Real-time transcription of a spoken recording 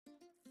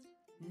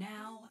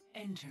Now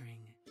entering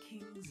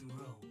King's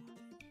Row.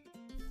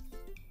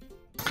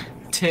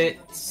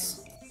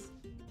 Tits.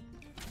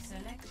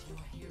 Select your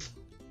hero.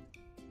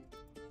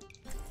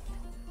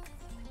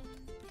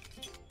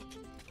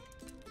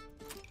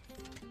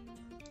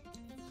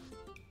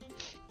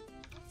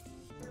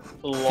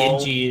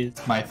 Genji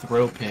is my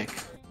throw pick.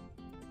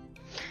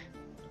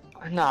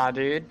 Nah,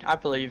 dude, I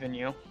believe in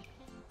you.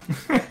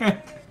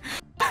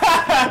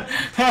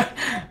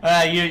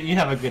 You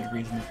have a good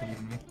reason to believe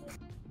in me.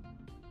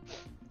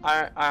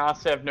 I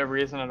honestly have no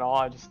reason at all,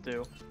 I just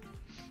do.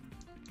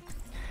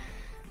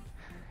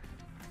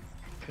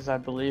 Because I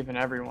believe in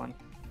everyone.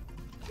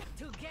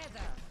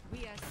 Together, we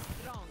are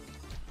strong.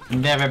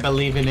 Never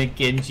believe in a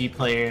Genji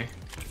player.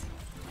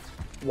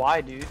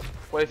 Why, dude?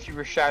 What if you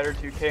were Shadow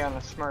 2K on a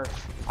Smurf?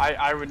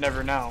 I would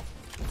never know.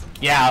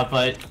 Yeah,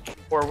 but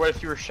Or what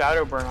if you were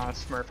Shadowburn on a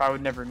Smurf? I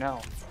would never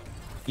know.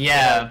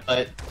 yeah,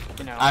 but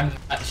You know, I'm not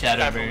I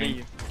Shadowburn.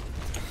 believe.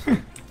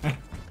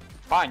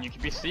 Fine, you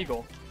could be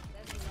Seagull.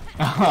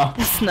 Oh.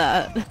 It's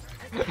not.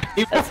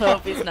 Let's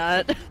hope he's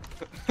not.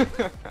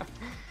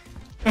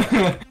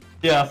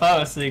 Yeah, if I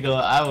was single,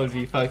 I would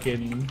be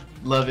fucking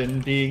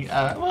loving being.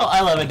 Well,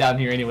 I love it down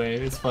here anyway.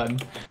 It's fun.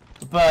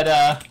 But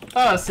if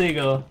I was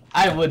single,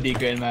 I would be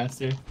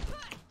Grandmaster.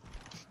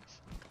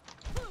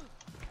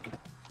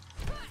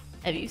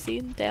 Have you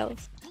seen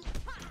Dallas?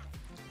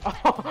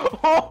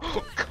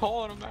 Oh,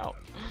 calling him out.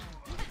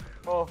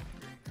 Oh.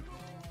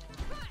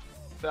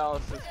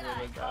 Dallas is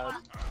really bad.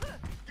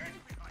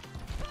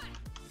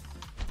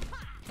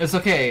 It's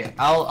okay.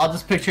 I'll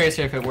just pick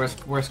Tracer if it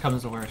worst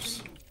comes to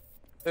worst.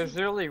 There's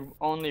literally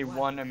only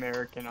one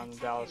American on the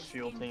Dallas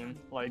Fuel team.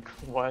 Like,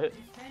 what?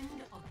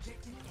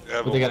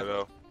 Yeah, What they got?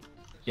 Widow.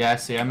 Yeah, I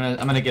see. I'm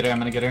gonna get her. I'm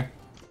gonna get her.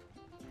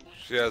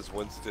 She has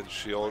Winston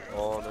shield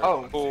on her.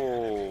 Oh.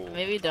 Cool.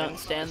 Maybe don't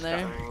stand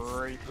there.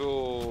 Great.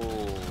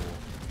 Cool.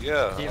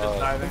 Yeah, He was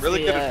diving. really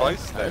good Yeah,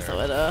 advice that's there.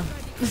 what,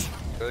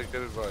 Really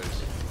good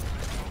advice.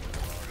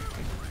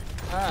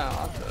 Oh,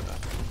 I'll do that.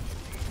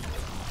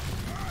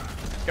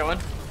 Going?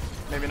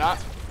 Maybe not.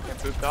 Get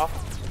booped off.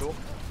 Cool.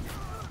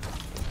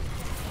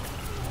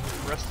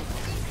 Rest of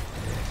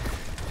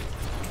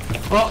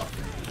Well,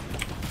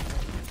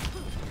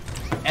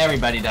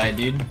 everybody died,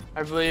 dude.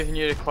 I believe in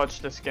you to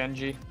clutch this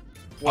Genji.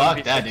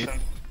 Fuck that, dude.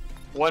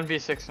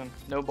 1v6 him.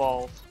 No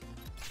balls.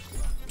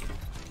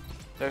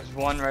 There's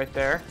one right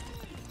there.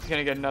 He's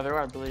gonna get another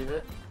one, I believe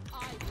it.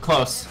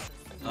 Close.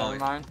 Never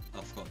mind.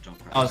 I forgot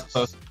jump I was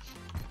close.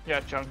 Yeah,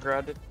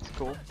 Junkrat, it's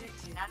cool.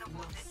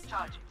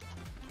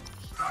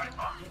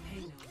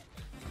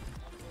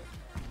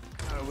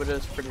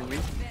 Widow's pretty weak.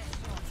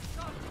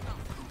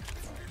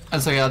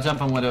 That's okay. I'll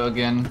jump on Widow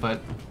again,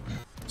 but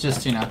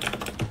just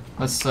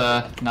let's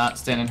not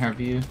stand in her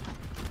view.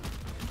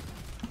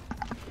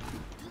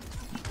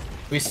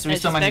 We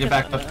still might need to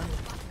back up.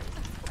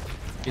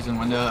 He's in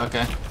window.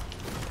 Okay.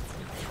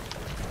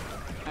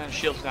 And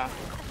shield's down.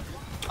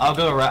 I'll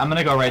go right. I'm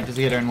gonna go right just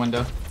to get her in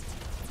window.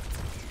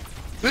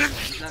 Let me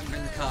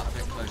bring the cart a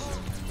bit closer.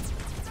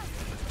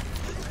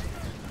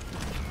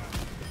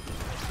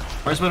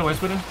 Where's Widow?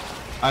 Where's Widow?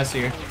 I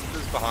see her.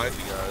 Who's behind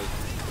you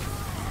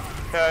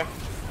guys? Okay.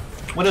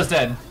 Widow's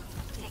dead.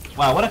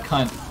 Wow, what a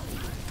cunt.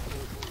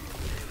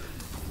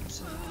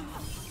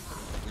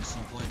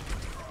 Winston point.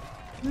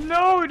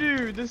 No,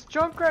 dude! This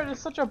Junkrat is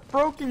such a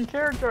broken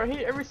character. I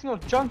hate every single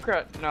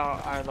Junkrat. No,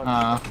 I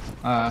love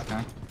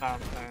Okay. No,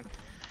 I'm saying.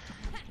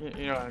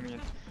 You know what I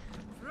mean.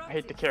 I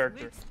hate the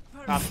character,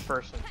 not the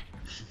person.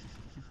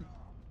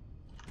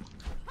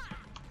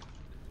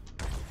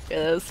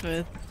 Yeah, that was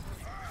smooth.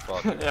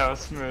 Fuck. Yeah, it was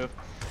smooth.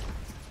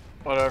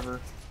 Whatever.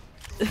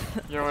 You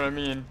know what I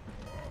mean.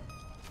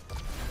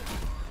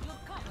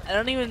 I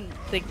don't even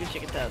think we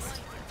should contest.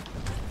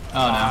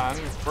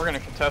 Oh We're gonna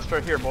contest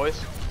right here, boys.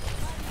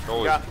 We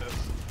Always. got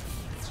this.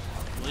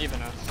 Believe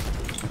in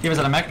us. no. Give us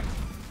a mech.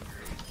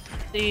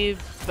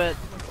 Steve, but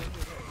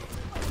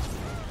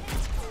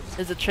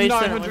there's a Tracer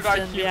and 900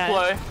 Winston IQ behind.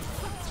 play.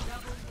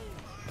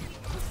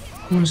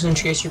 Who's gonna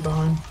chase you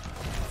behind?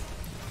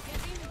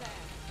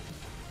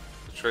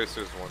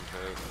 Tracer's one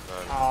hit.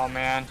 Oh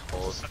man,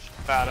 Close. such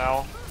a fat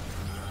L.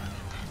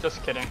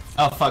 Just kidding.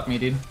 Oh fuck me,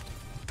 dude.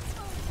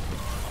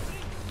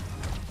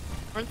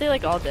 Weren't they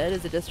like all dead?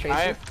 Is it just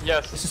Tracer?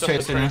 Yes, This it's is just a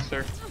Tracer now.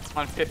 Tracer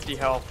on 50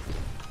 health.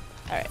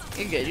 Alright,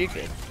 you're good, you're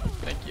good.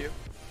 Thank you.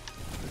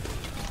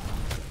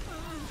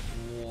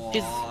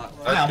 She's-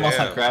 I almost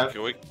Damn, had grab.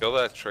 Can we kill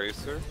that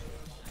Tracer?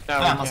 No, I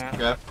we almost can't.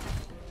 grab.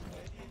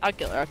 I'll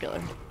kill her, I'll kill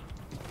her.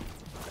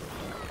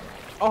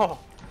 Oh,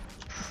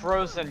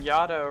 frozen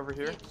Yada over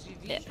here.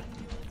 Yeah.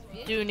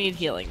 Do need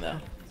healing though.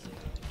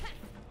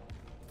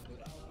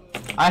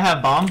 I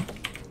have bomb.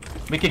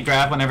 We could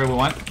grab whenever we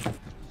want.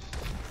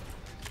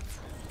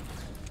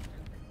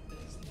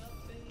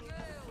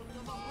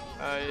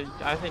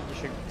 I think you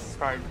should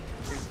probably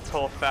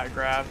pull a fat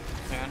grab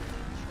if you can.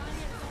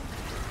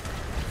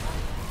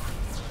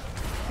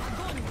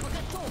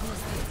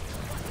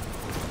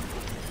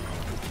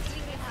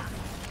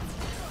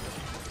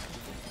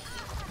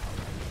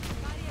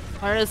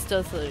 Mara's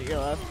still to your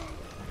left.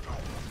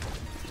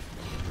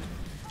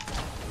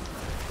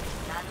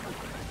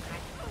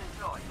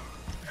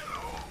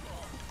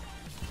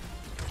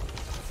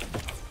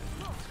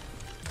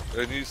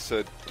 And you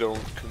said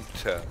don't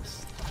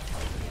contest.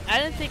 I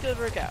didn't think it would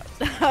work out.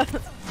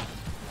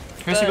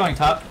 Tracer going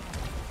top.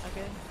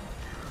 Okay.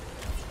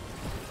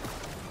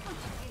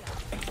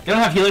 They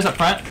don't have healers up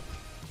front.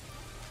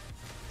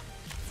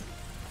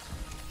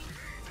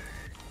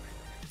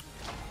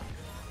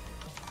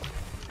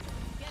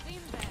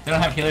 They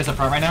don't have healers up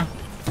front right now.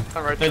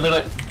 Alright.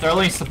 They're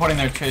only supporting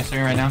their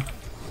Tracer right now.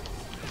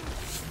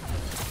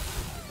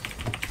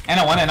 And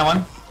a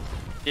one.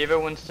 D.Va,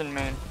 Winston,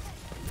 main.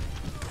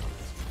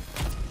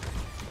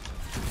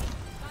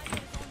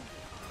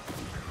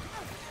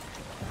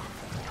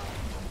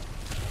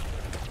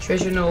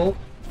 Tracer no ult.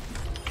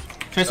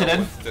 Tracer dead.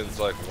 Winston's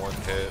like one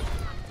hit.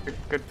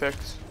 Good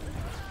picks.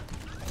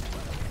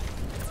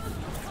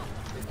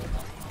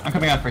 I'm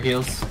coming out for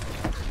heals.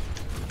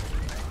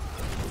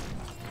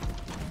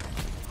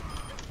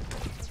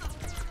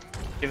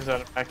 Gives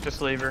out a back.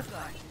 Just leave her.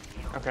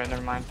 Okay,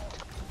 never mind.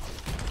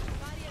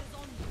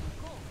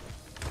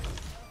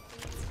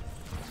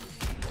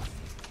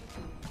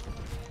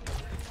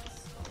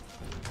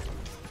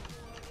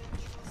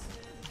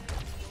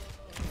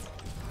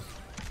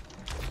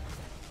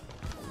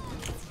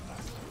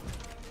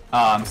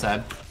 Oh, I'm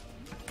sad.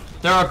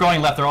 They're all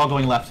going left. They're all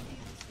going left.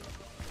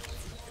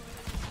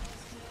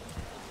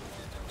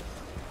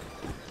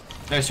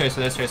 There's Tracer.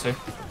 There's Tracer.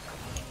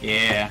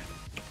 Yeah.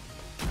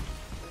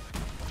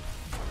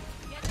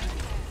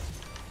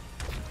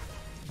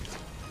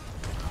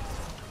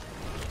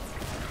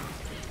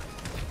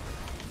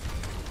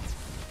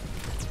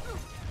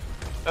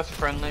 That's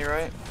friendly,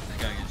 right? They're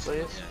going against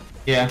Please?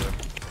 Yeah.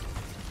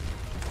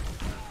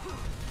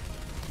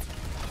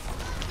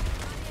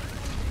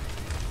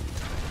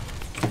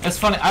 It's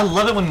funny. I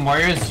love it when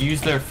warriors use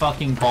their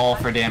fucking ball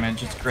for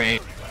damage. It's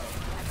great.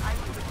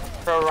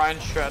 Throw Ryan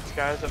strats,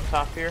 guys, up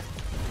top here.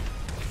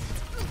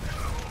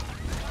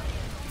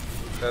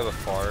 They have a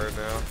fire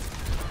now.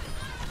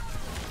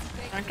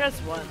 That guy's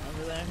one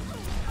over there.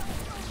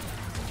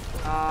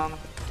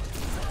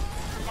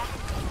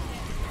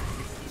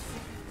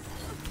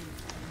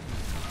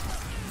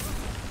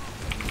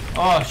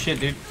 Oh shit,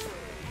 dude.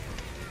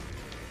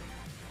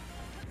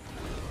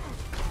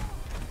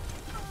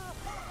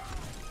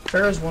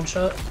 Pharaoh's one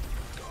shot.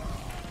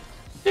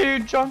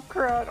 Dude,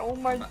 Junkrat, oh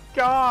my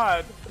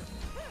god!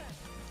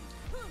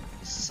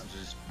 He's such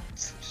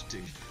a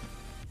dude.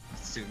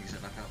 Let's see when he gets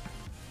it back up.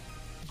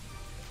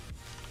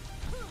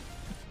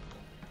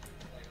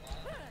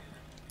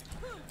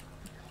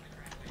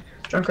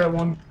 Junkrat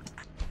one.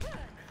 If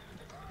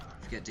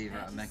you get D.Va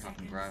out of mech up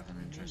and grab and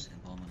then Tracer can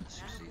bomb and it's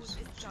just use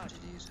an opportunity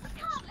to use it.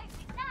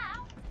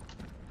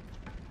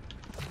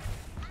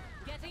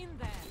 Get in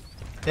there.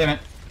 Damn it.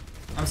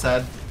 I'm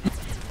sad.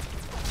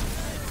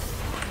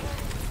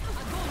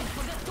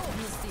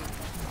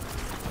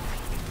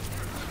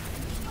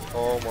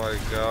 Oh my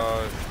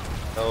god.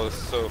 That was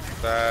so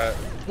fat.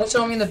 Don't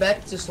tell me in the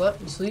back, just left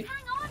and sleep.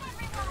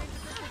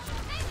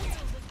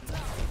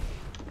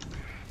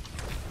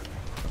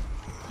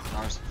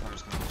 Fire's gonna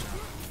watch out.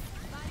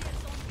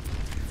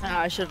 Ah,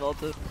 I should have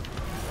ulted.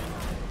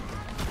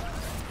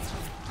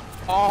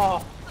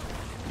 Oh!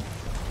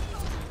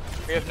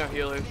 We have no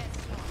healers.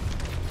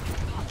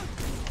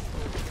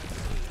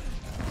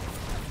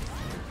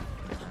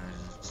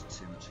 It's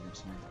too much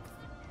against me.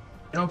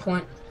 No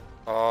point.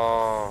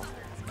 Oh.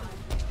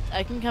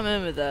 I can come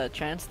in with a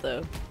trance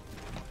though.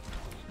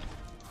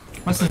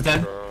 Winston's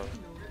dead.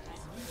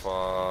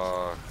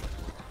 Fuck.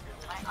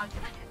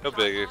 No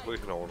biggie, we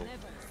can hold him.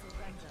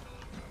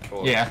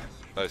 Hold Yeah. him.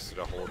 Nice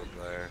to hold him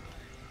there.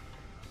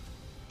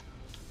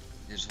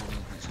 Yeah, just hold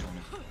on next to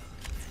him.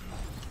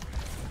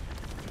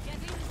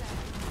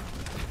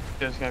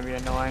 This is gonna be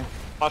annoying.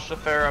 Watch the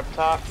fair up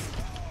top.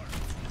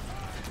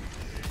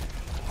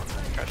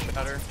 Got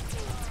shatter.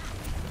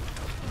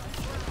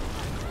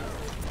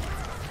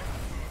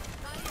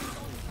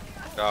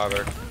 Got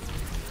her.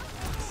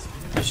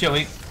 Good shit,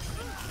 weak.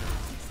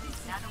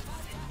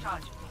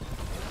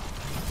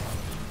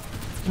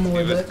 I'm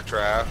away He was the back.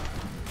 trap.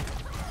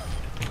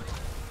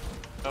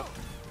 Oh.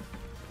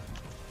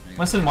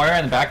 Winston warrior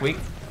in the back, weak.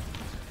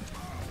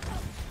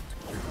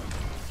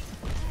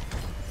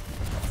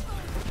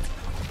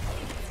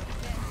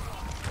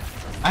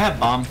 I have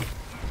bomb.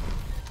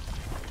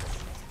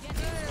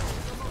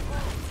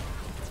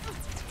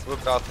 We're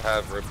about to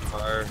have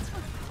Ripfire.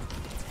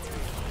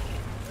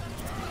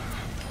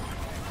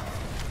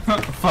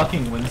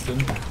 Fucking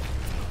Winston. Any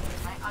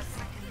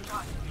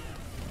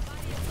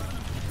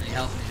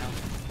health, any health.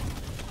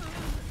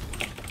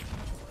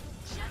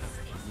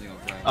 Only got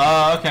grab.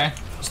 Oh, okay.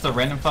 Just a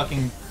random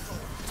fucking.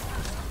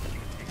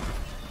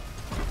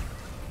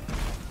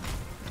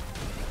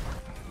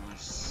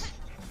 Nice.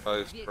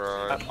 Nice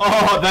prime.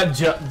 Oh, that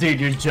jump, dude!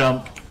 Your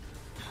jump.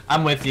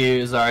 I'm with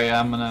you, Zarya.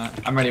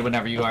 I'm ready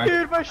whenever you are.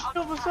 Dude, my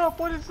shield was up,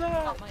 what is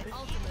that?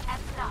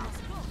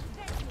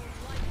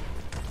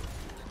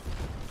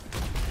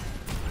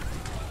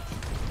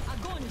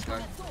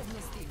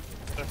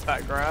 A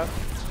fat grab.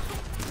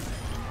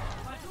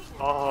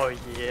 Oh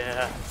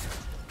yeah.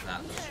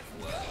 That was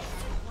worth.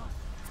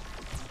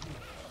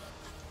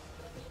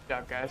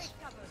 job, guys.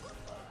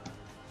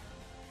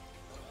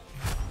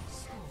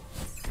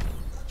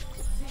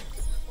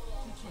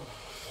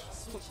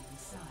 Switching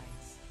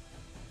sides.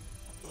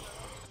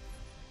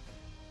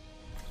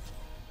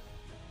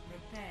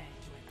 Prepare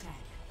to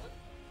attack.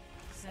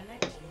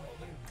 Select your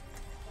hero.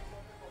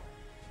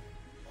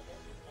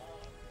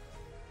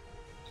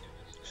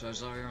 So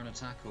is Zarya on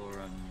attack or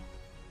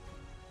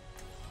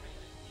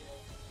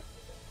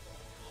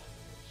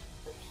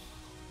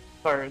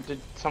Sorry, did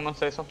someone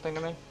say something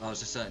to me? I was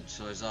just saying,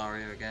 shall I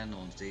Zarya again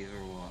or D.Va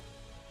or what?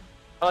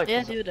 I like Yeah,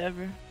 this. do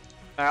whatever.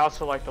 I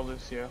also like the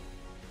Lucio.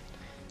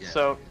 Yeah.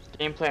 So,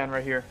 game plan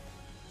right here.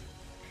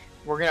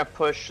 We're gonna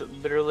push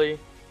literally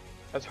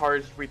as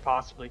hard as we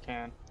possibly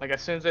can. Like,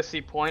 as soon as I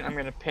see point, I'm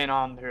gonna pin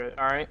on to it,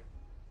 alright?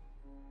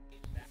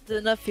 Is it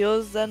enough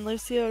heals then,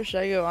 Lucio, or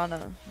should I go on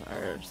a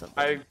or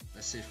something?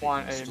 Let's see if we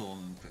want can a- storm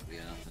him quickly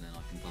enough and then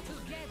I can bubble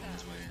him in on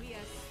his way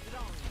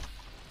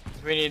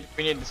in.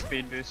 We need the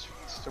speed boost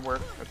to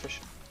work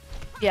efficient.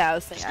 Yeah, I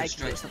was Just thinking go I could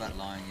straight do to something. that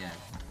line, yeah.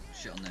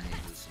 Shit on their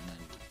healers and then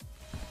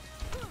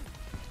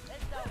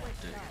do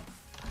it again.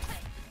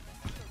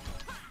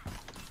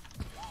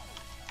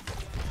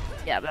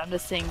 Yeah, but I'm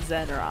just saying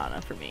Zen or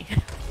Ana for me.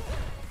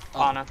 Oh,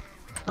 Ana.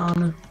 I don't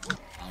really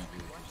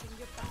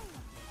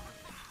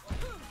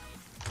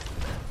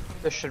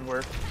This should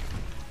work.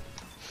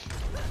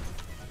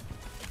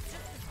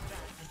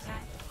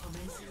 Attack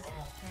commences in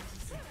 30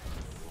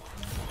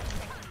 seconds.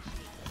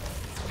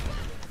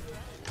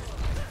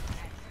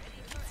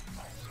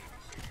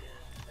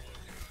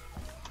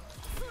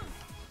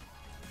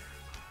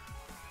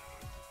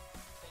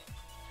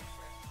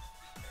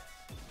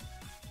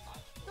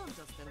 Don't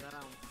just stand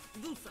around.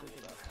 Do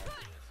something.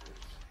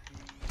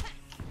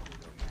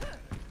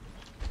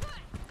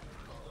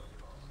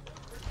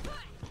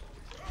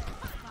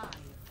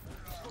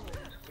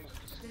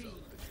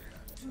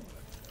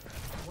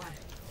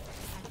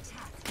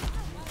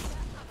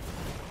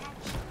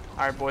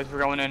 Alright, boys, we're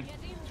going in.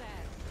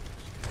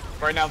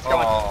 Right now, it's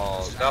going.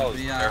 Oh, that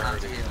was Yeah, I have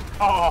to dirty. heal.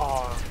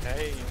 Oh,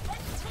 hey.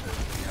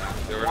 Yeah,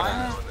 They were gonna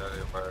have that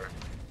anywhere.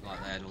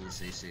 like they had all the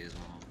CC as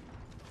well.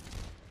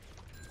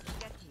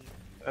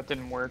 That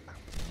didn't work.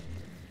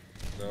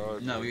 No,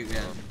 No, we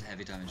had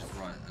heavy damage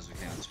right as we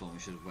came out of spawn. We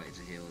should have waited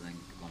to heal and then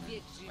gone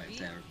in. Wait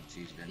there and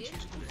choose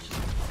abilities.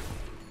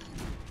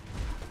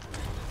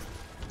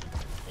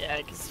 Yeah,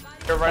 because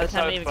Go by right the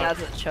time side you of even the got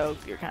bus. to the choke,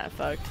 you're kind of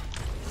fucked.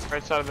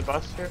 Right side of the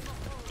bus here.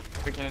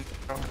 We can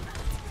go.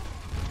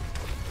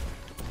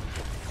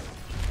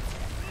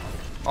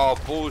 Oh,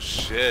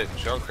 bullshit.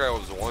 Junkrat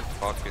was one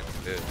fucking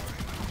hit.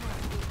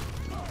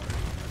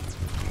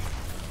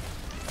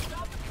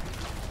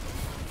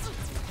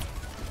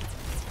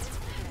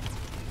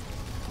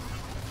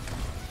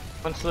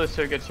 Once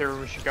Lucio gets here,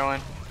 we should go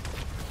in.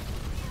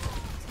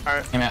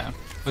 Alright. Hey man,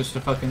 push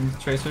the fucking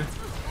tracer.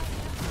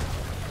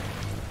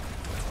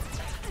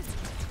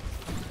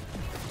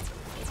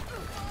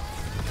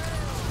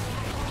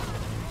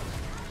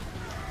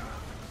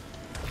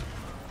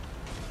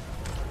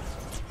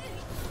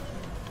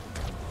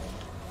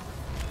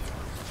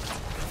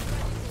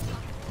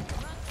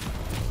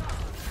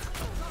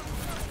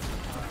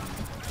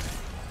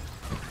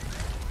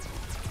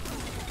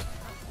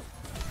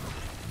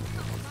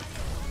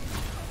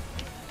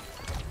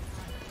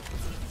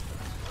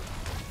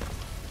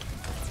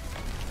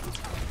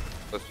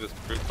 Let's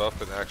just group up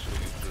and actually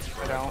use this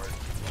for don't.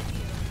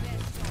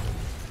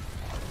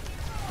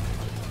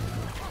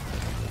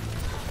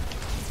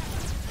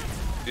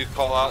 You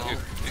call out,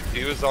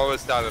 he was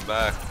always down and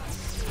back.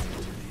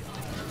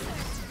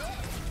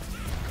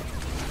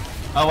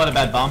 Oh, what a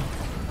bad bomb.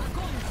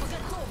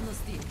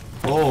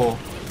 Oh.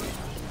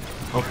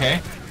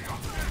 Okay.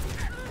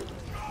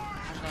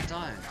 How did I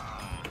die?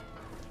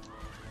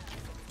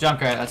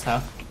 Junkrat, that's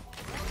how.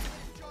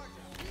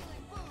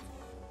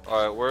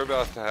 Alright, we're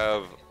about to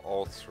have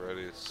ults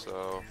ready,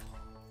 so...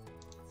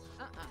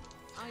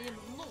 I am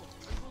not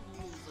a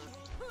good loser.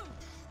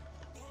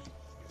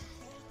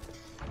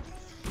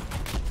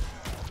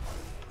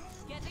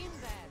 Get in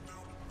there.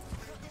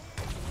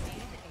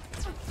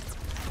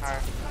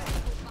 Alright.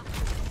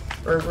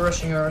 We're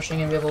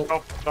rushing and be able.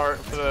 Oh, sorry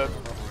for the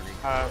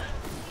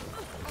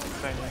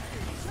thing.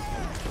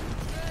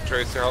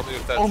 Tracer, help me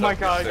with that Oh my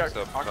god, I 76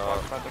 got up knocked top.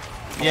 off by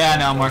the. Yeah,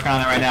 no, I'm working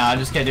on it right now. I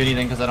just can't do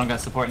anything because I don't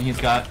got support and he's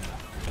got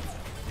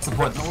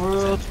support in the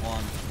world.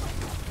 One.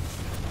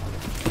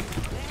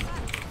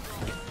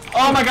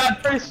 Oh my god!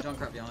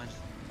 Junkrat behind.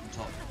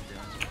 Top.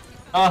 Behind.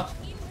 Oh,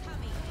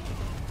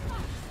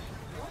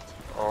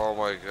 Oh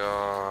my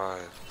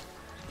god.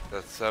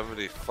 That's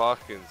 70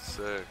 fucking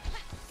sick.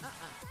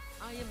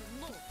 I am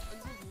not a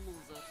good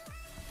loser.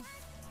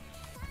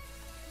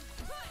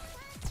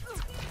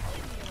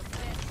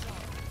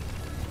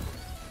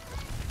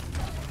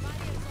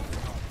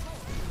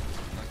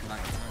 Come back.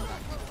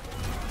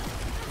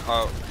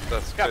 Oh,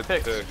 that's Got good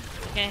picked. too.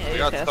 Can't hit We you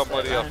got past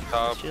somebody that up line.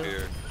 top Shield.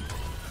 here.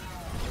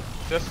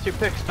 Just 2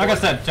 picks.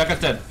 Junkrat's dead.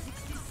 Junkrat's dead.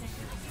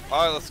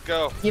 Alright, let's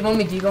go. Give on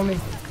me, give on me.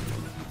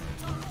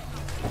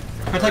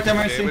 Protect that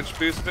Mercy. Damage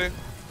boost me.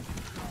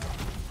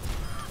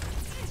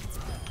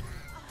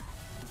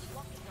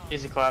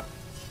 Easy clap.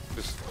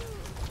 Just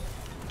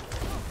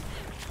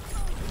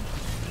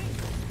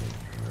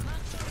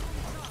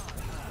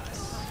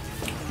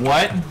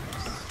What?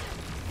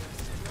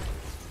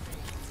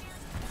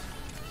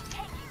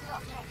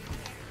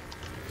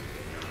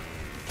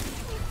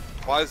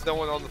 why is no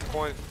one on the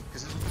point?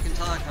 Because there's a fucking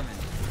tire coming.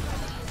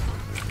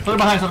 Put it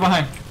behind, put it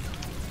behind.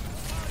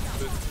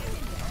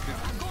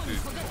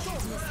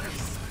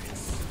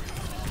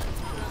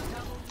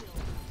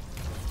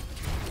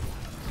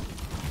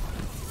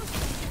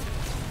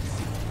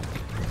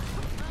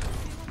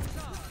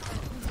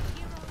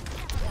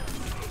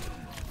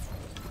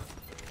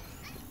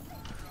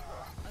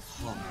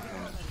 Oh my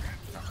god,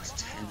 that was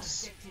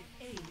tense.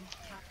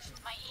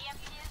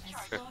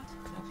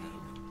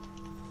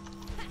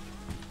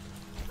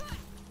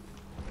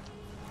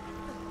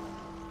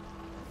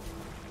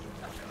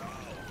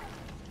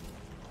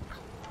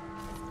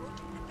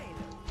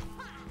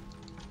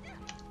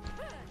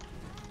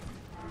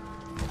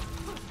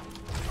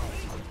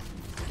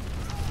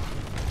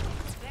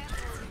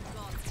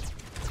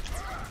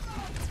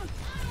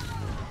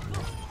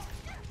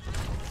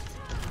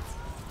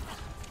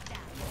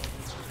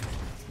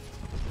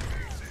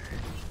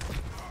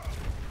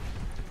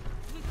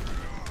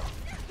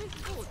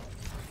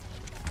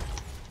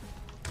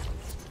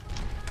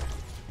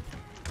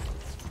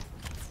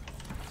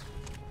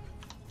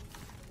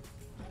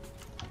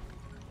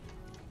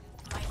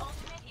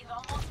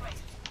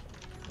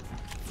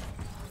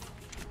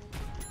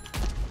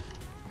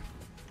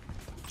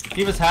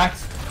 D.Va's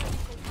hacked.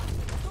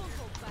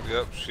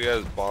 Yep, she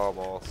has bomb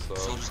also.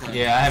 Soldier's going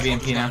Yeah, I have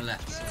EMP Soldier's now. going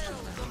left. Soldier's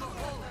going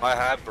left. I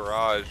had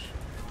barrage.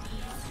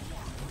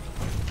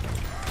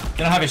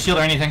 They don't have a shield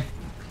or anything.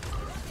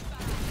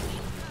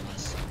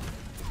 Nice.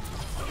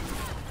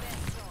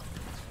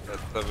 That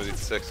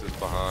 76 is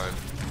behind.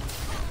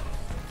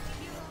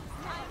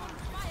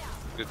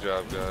 Good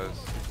job, guys.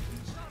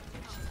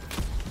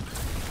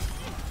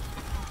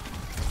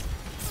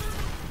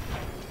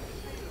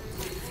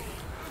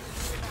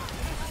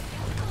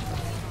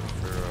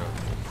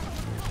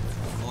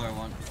 Moira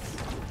one.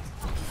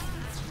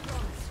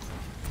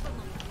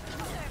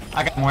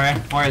 I got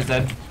Moira. Moira's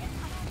dead.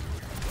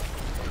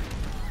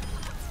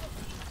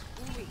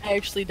 I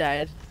actually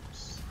died.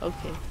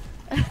 Okay.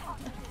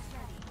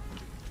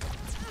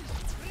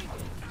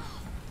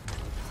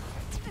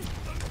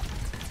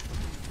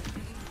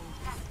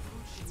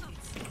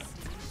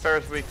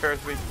 Ferris weak,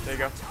 Ferris weak. There you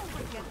go.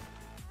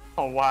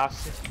 Oh wow.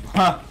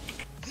 Huh.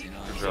 Good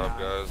job,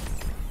 guys.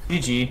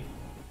 GG.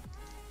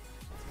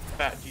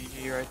 Fat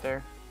GG right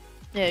there.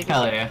 Yeah, good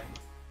Hell job. yeah.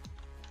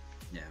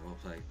 Yeah, well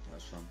played. That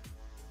was fun.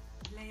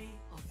 Play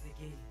of the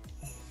game.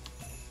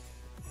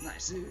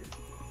 Nice.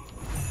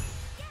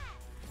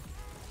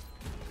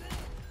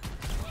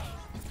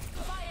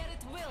 Fire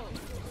at will.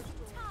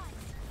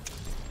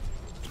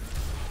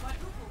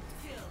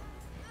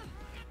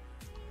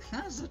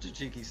 That's such a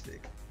cheeky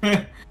stick.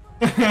 Oh,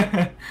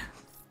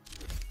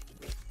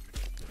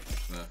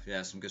 Well,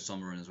 yeah, some good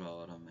Sombra as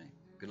well, I don't mate.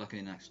 Good luck in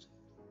your next.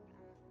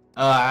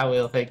 I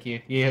will, thank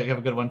you. You have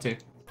a good one too.